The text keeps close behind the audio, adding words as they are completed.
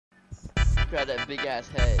grab that big ass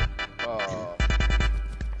head. Oh,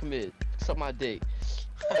 come here, suck my dick.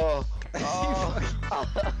 Oh, oh.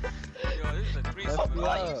 Yo, this is a threesome. Lift me Oh,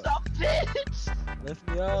 up. you some bitch! Lift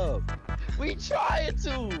me up. We trying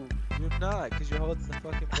to. You're not, because you're holding the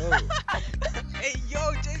fucking boat. Hey,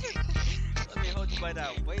 yo, Jason. Let me hold you by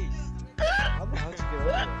that waist. I don't know how to get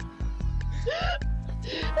over there.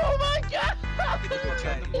 Oh my god! Look at this one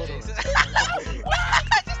guy. Jason.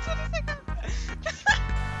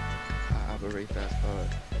 I have a really fast car.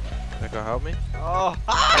 That gonna help me? Oh.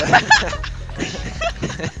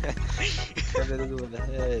 That nigga in the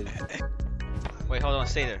head. Wait, hold on,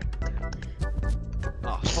 stay there.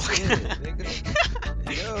 Oh, fuck. Shit, nigga.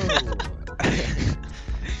 Yo.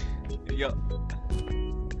 Yo.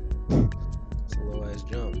 It's a low ass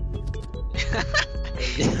jump.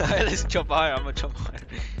 Alright, let's jump higher. I'm gonna jump higher.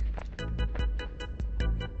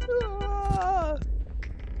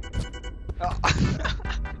 Oh.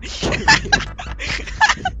 Shit,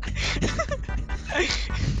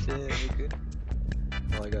 nigga.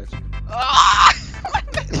 Oh, I got you. Ah!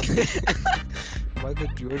 Michael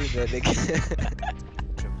Jordan, that nigga.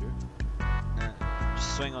 Jump through. Nah,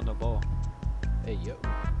 just swing on the ball. Hey, yo.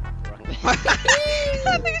 That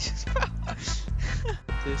nigga just fell.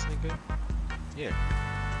 This nigga. Here.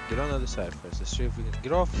 Get on the other side first. Let's see if we can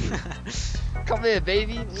get off me. Come here,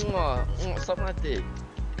 baby. Mwah. Mwah. Suck my dick.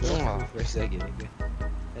 Get off me Mwah. for a second, nigga.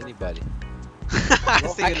 Anybody.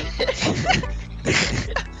 This nigga-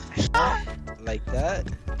 Like that.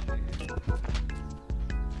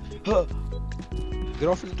 Huh. Get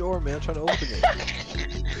off the door, man. I'm trying to open it.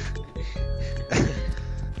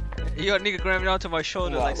 Yo, nigga grabbed me onto my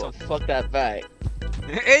shoulder like Mwah. some. Fuck that back.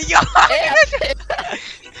 Hey, yo! Hey,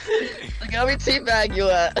 look how me teabag you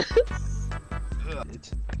at.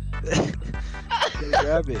 It's...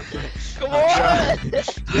 grab it. Come on!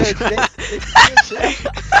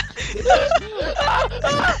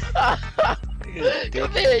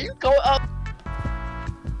 Come here, you go up.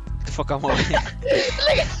 Get the fuck out of my way.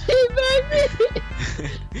 Look at teabag me.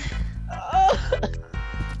 Oh.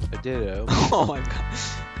 I did it. Oh my god.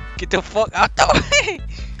 Get the fuck out the way!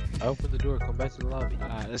 I opened the door. Come back to the lobby.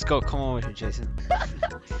 Alright, let's go. Come on with me, Jason.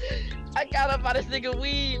 I got up by this nigga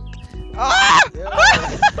weave. Ah!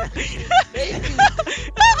 Baby.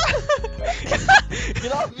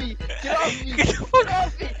 Get off me! Get off me! Get the Get fuck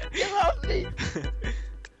off me! Get off me!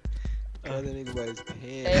 Oh, that nigga by his pants.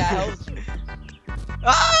 Hey, I helped you.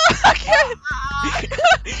 Ah! I can't!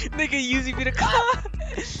 Nigga using me to car!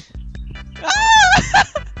 Ah!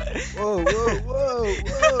 Whoa, whoa, whoa,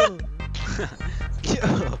 whoa!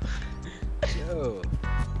 Yo! Yo!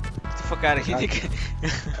 Get the fuck out of here, nigga.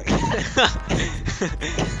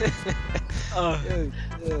 Yo,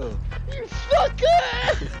 yo. You fucker!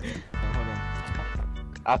 Hold on.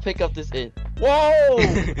 I'll pick up this end. Whoa!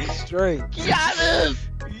 Straight. Got him!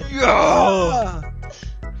 Yo! Ah!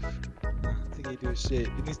 I think he doing shit.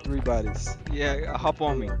 He needs 3 bodies. Yeah, hop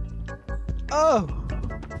on me. Oh!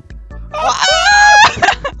 Ah!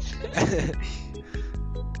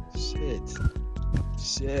 Shit.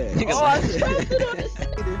 Shit. Nigga, Oh, I trapped it on this.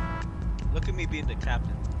 Look at me being the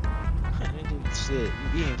captain. You ain't doing shit.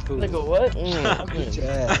 You eating food. Nigga, what? Bitch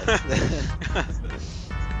ass.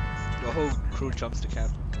 The whole crew jumps the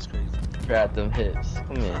captain. That's crazy. Grab them hips.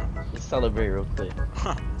 Come here. Let's celebrate real quick.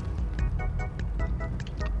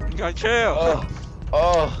 You gotta chill. Oh.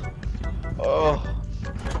 Oh. Oh.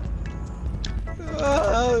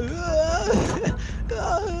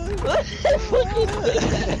 What the fuck is this?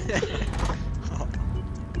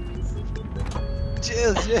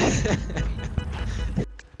 Chill, chill.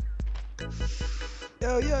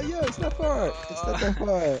 Yo, it's not far. It's not that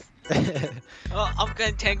far. Oh, I'm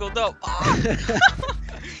getting tangled up. Ah!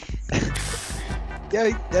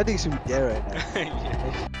 Yo, that thing should be dead right now.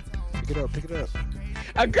 Yeah. Pick it up, pick it up.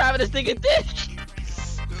 I'm grabbing this nigga dick.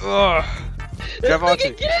 Ugh. Grab onto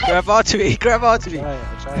me. Grab onto me. Grab onto me.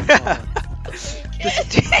 I'm trying.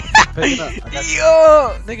 Pick it up. I got you.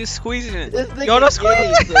 Yo, nigga squeezing it. This nigga Yo, that's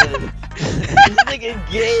gay, crazy. son. This nigga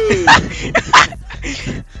gay.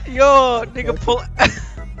 Yo, nigga pull.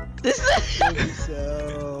 This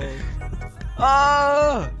So...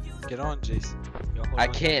 Oh. Get on, Jason. Yo, hold I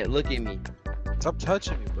on. can't. Look at me. Stop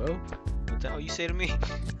touching me, bro. What the hell you say to me?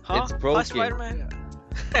 Huh? It's broken. Huh, Spider-Man?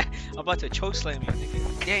 I'm about to choke slam you, nigga.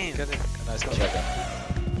 Damn. Get it. Nice, come back up.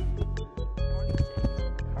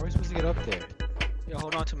 How are we supposed to get up there? Yo,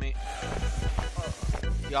 hold on to me.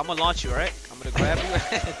 Yo, I'm gonna launch you, alright? I'm gonna grab you and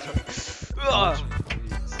throw. Ugh.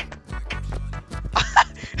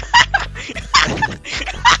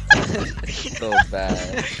 So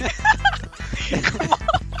bad. Come on.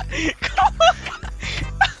 Come on.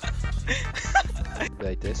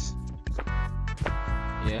 Like this.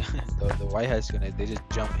 Yeah. The white hat's gonna. They just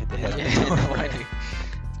jump, hit the head. Yeah, the white nigga.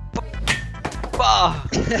 Bah!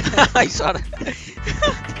 I saw that.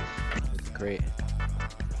 Great.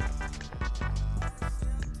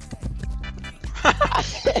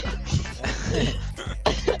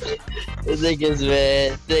 Niggas,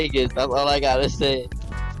 man. Niggas. That's all I gotta say.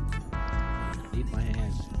 Need my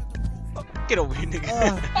hand. Get over here,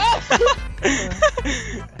 nigga.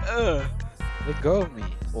 Let go of me.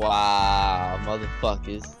 Wow,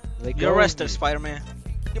 motherfuckers. Let go You're of arrested, me. Spider-Man.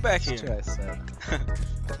 Get back Get here. your ass up.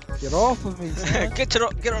 Get off of me, son. Get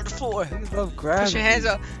on the floor. Niggas love grabbing. Put your hands me.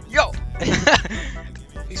 up. Yo.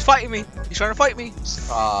 He's fighting me. He's trying to fight me.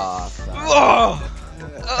 Ah, Ugh.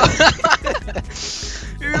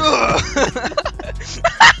 Yo.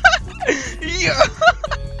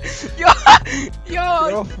 Yo. Get Yo.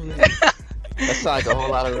 off of me. that sounds like a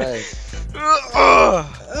whole lot of red.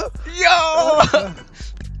 Yo.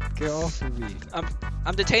 Get off of me.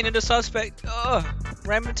 I'm detaining the suspect.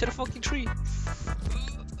 Ram into the fucking tree.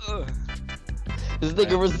 This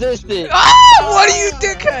nigga resisted. What are you,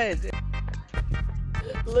 dickhead?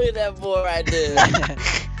 Look at that boy right there.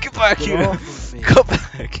 Get back Get here. off of me. Come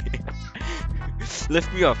back here.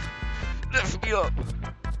 Lift me up. Lift me up.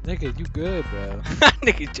 Nigga, you good, bro.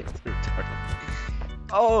 Nigga, just retarded.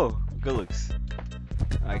 Oh, good looks.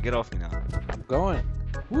 Alright, get off me now. I'm going.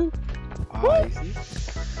 Woo. Ah, you see?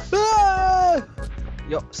 Ah!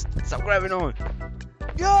 Yo, stop grabbing on.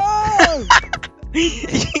 Yo!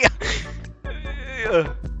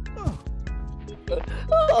 Yeah.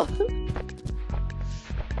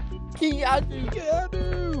 Keanu.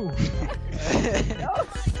 Keanu!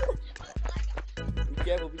 Be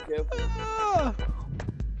careful, be careful. Ah!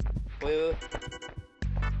 Wait.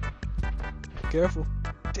 Careful.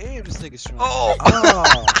 Damn, this nigga's strong. Oh!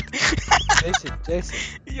 Oh! Jason.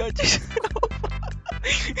 Yo, just...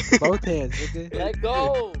 Both hands, nigga. Let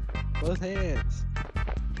go. Both hands.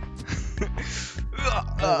 Uh,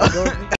 Let go of me.